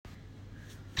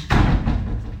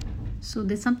So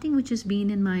there's something which has been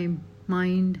in my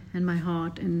mind and my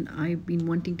heart, and I've been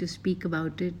wanting to speak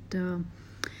about it.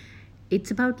 It's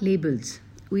about labels.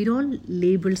 We all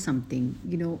label something.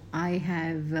 I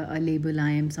have a label.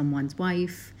 I am someone's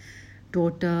wife,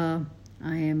 daughter.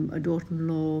 I am a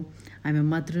daughter-in-law. I'm a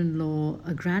mother-in-law,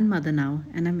 a grandmother now,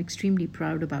 and I'm extremely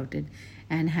proud about it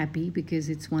and happy because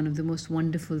it's one of the most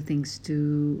wonderful things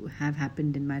to have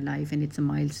happened in my life, and it's a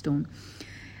milestone.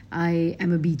 I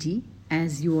am a BG,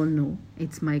 as you all know.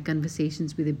 It's my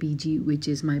Conversations with a BG, which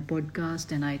is my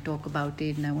podcast, and I talk about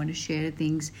it and I want to share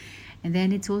things. And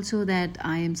then it's also that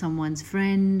I am someone's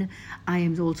friend. I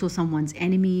am also someone's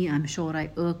enemy. I'm sure I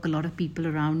irk a lot of people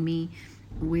around me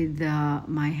with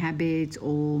my habits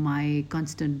or my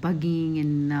constant bugging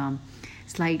and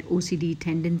slight OCD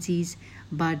tendencies.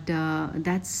 But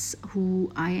that's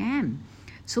who I am.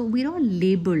 So we're all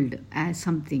labeled as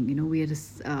something.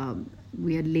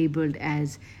 We are labeled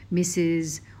as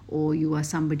Mrs. or you are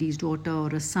somebody's daughter or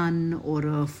a son or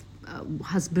a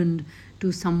husband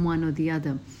to someone or the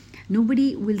other.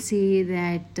 Nobody will say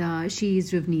that she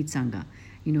is Rivneet Sangha.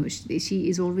 She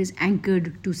is always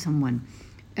anchored to someone.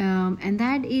 And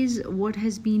that is what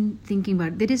has been thinking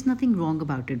about. There is nothing wrong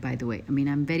about it, by the way. I mean,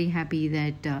 I'm very happy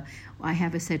that I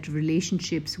have a set of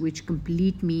relationships which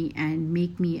complete me and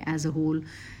make me as a whole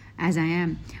as I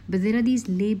am. But there are these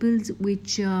labels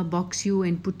which box you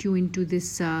and put you into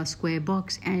this square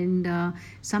box. And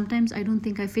sometimes I don't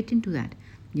think I fit into that.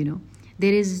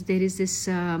 There is this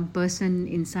person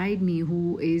inside me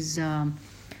who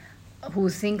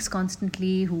thinks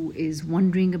constantly, who is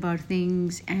wondering about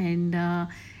things, and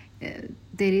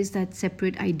there is that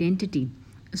separate identity.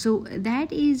 So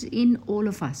that is in all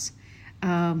of us.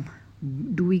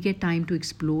 Do we get time to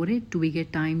explore it? Do we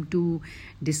get time to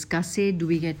discuss it? Do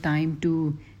we get time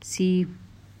to see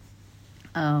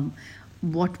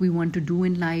what we want to do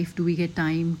in life? Do we get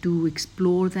time to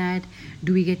explore that?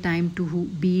 Do we get time to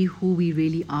be who we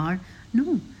really are?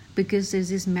 No, because there's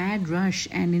this mad rush,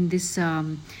 and in this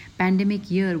pandemic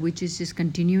year, which is just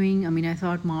continuing. I mean, I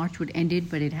thought March would end it,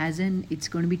 but it hasn't. It's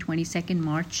going to be 22nd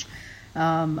March.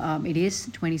 It is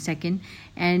 22nd,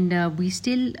 and we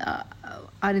still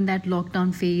are in that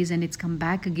lockdown phase, and it's come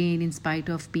back again in spite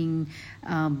of being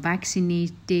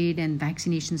vaccinated and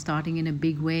vaccination starting in a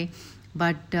big way.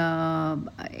 But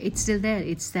it's still there.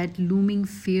 It's that looming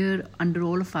fear under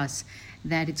all of us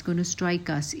that it's going to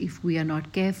strike us if we are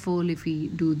not careful, if we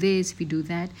do this, if we do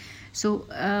that. So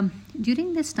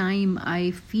during this time,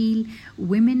 I feel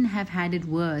women have had it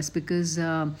worse because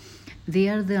they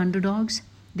are the underdogs.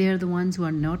 They are the ones who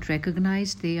are not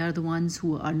recognized. They are the ones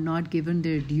who are not given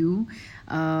their due.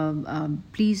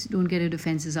 Please don't get your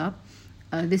defenses up.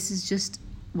 This is just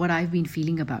what I've been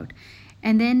feeling about.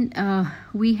 And then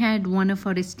we had one of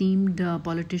our esteemed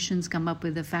politicians come up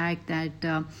with the fact that,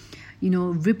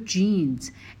 ripped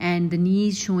jeans and the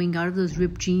knees showing out of those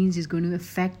ripped jeans is going to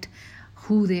affect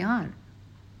who they are.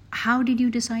 How did you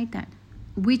decide that?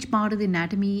 Which part of the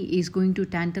anatomy is going to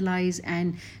tantalize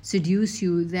and seduce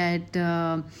you that,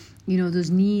 those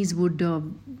knees would,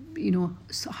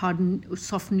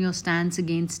 soften your stance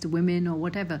against women or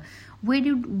whatever? Where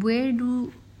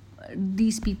do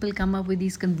these people come up with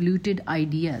these convoluted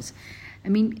ideas? I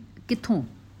mean, kithon?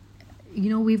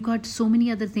 We've got so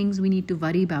many other things we need to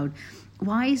worry about.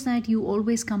 Why is that you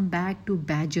always come back to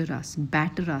batter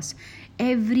us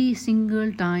every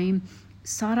single time?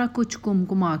 Sara kuch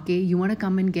kumkuma ke, you want to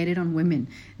come and get it on women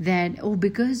that,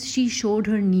 because she showed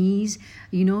her knees,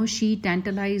 she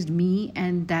tantalized me,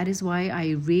 and that is why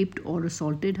I raped or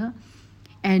assaulted her.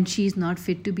 And she's not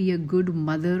fit to be a good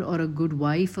mother or a good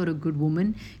wife or a good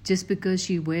woman just because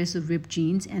she wears the ripped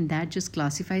jeans, and that just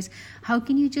classifies. How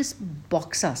can you just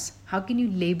box us? How can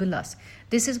you label us?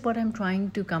 This is what I'm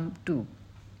trying to come to.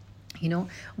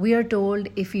 We are told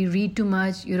if you read too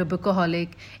much, you're a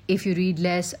bookaholic. If you read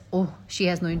less, she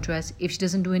has no interest. If she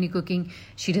doesn't do any cooking,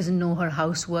 she doesn't know her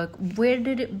housework.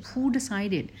 Who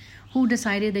decided? Who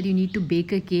decided that you need to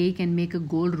bake a cake and make a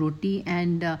gold roti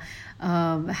and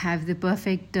have the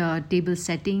perfect table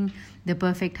setting, the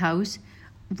perfect house?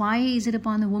 Why is it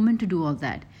upon the woman to do all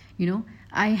that?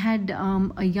 I had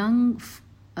a young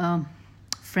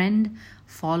friend,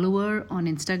 follower on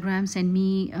Instagram send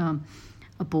me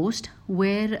a post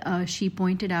where she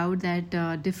pointed out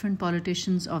that different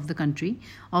politicians of the country,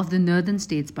 of the northern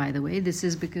states, by the way, this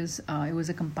is because it was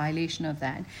a compilation of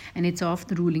that, and it's of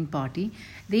the ruling party.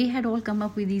 They had all come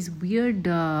up with these weird,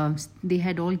 they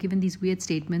had all given these weird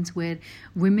statements where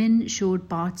women showed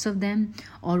parts of them,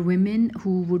 or women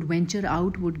who would venture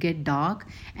out would get dark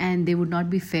and they would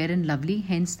not be fair and lovely,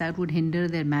 hence that would hinder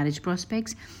their marriage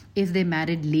prospects. If they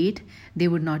married late, they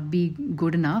would not be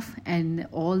good enough, and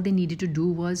all they needed to do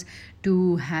was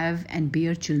to have and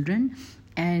bear children.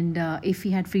 And if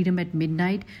he had freedom at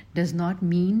midnight, does not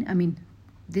mean, I mean,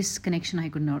 this connection I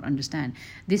could not understand.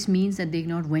 This means that they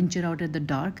cannot venture out at the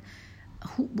dark.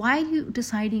 Why are you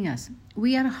deciding us?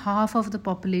 We are half of the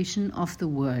population of the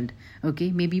world,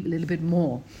 okay, maybe a little bit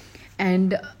more,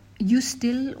 and you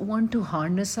still want to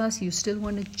harness us, you still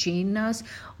want to chain us.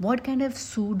 What kind of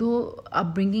pseudo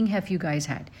upbringing have you guys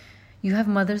had? You have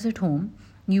mothers at home,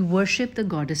 you worship the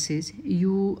goddesses,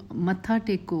 you matha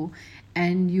teko,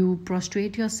 and you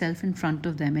prostrate yourself in front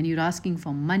of them, and you're asking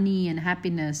for money and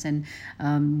happiness and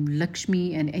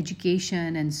Lakshmi and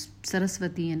education and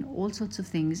Saraswati and all sorts of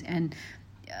things. And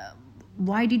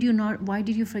why did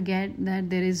you forget that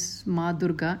there is Ma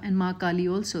Durga and Ma Kali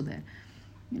also there?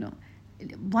 You know,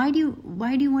 why do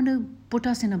you want to put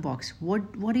us in a box? What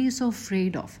are you so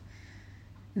afraid of?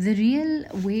 The real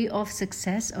way of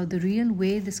success, or the real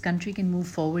way this country can move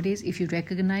forward, is if you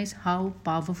recognize how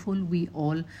powerful we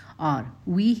all are.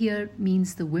 We here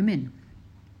means the women.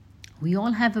 We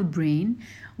all have a brain.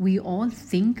 We all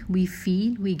think, we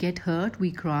feel, we get hurt,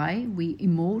 we cry, we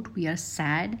emote, we are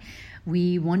sad.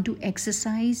 We want to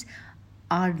exercise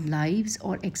our lives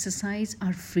or exercise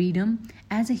our freedom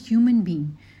as a human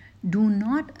being. Do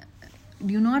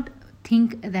not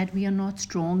think that we are not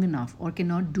strong enough or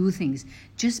cannot do things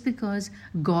just because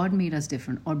God made us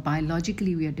different or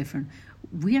biologically we are different.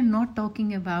 We are not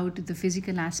talking about the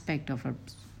physical aspect of our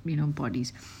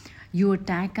bodies. You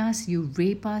attack us, you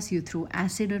rape us, you throw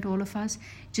acid at all of us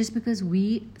just because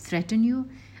we threaten you.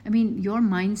 I mean, your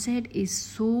mindset is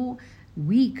so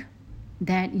weak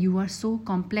that you are so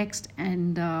complex,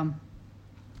 and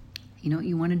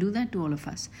you want to do that to all of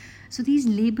us. So these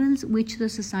labels which the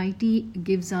society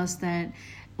gives us, that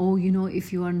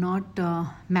if you are not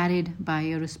married by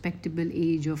a respectable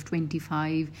age of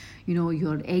 25,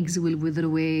 your eggs will wither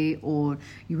away, or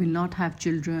you will not have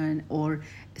children, or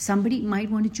somebody might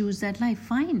want to choose that life.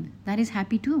 Fine, that is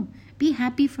happy too. Be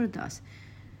happy for us.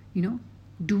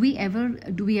 Do we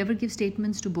ever give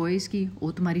statements to boys ki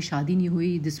oh tumhari shaadi nahi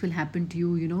hui, this will happen to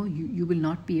you, you will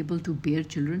not be able to bear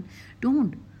children?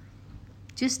 Don't.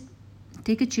 Just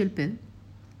take a chill pill.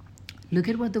 Look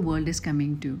at what the world is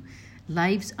coming to.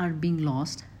 Lives are being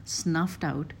lost, snuffed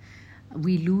out.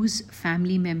 We lose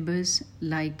family members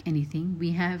like anything.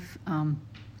 We have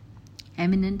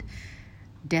imminent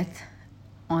death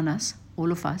on us,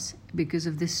 all of us, because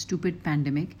of this stupid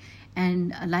pandemic.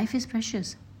 And life is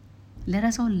precious. Let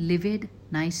us all live it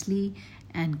nicely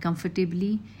and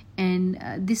comfortably. And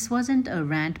this wasn't a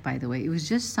rant, by the way. It was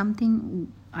just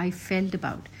something I felt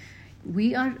about.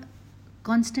 We are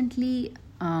constantly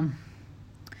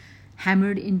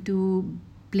hammered into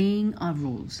playing our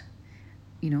roles.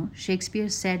 Shakespeare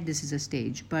said this is a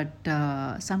stage, but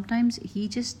sometimes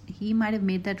he might have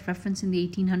made that reference in the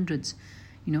 1800s.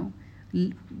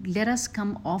 Let us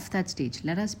come off that stage.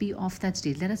 Let us be off that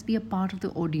stage. Let us be a part of the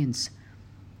audience.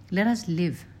 Let us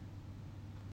live.